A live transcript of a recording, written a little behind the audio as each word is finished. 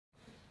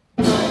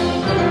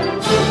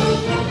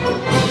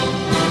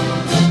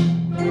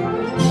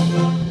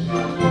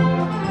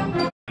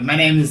My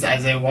name is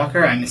Isaiah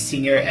Walker. I'm a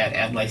senior at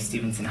Adlai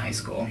Stevenson High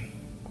School.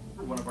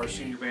 One of our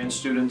senior band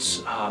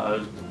students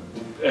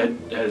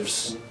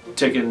has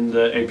taken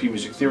the AP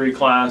Music Theory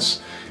class.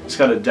 He's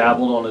kind of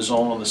dabbled on his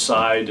own on the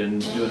side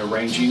and doing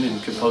arranging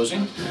and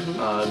composing.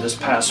 This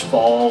past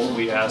fall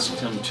we asked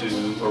him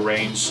to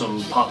arrange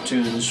some pop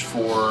tunes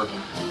for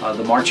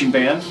the marching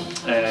band,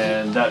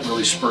 and that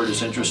really spurred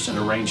his interest in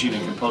arranging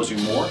and composing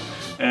more.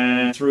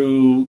 And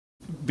through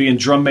being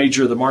drum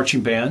major of the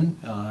marching band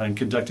and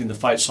conducting the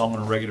fight song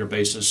on a regular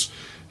basis,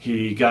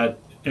 he got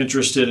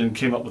interested and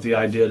came up with the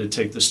idea to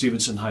take the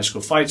Stevenson High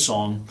School fight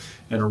song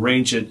and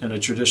arrange it in a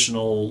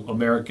traditional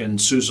American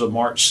Sousa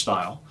march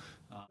style.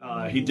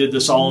 He did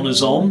this all on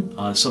his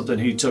own, something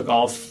he took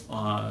off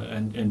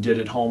and did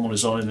at home on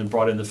his own, and then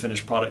brought in the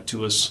finished product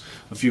to us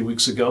a few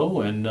weeks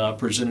ago and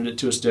presented it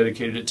to us,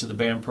 dedicated it to the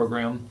band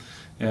program,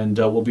 and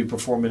we'll be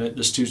performing it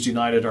this Tuesday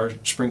night at our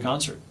spring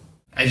concert.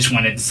 I just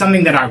wanted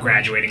something that our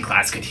graduating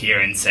class could hear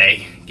and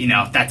say, you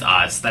know, that's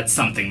us. That's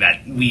something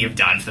that we have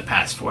done for the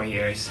past 4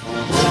 years.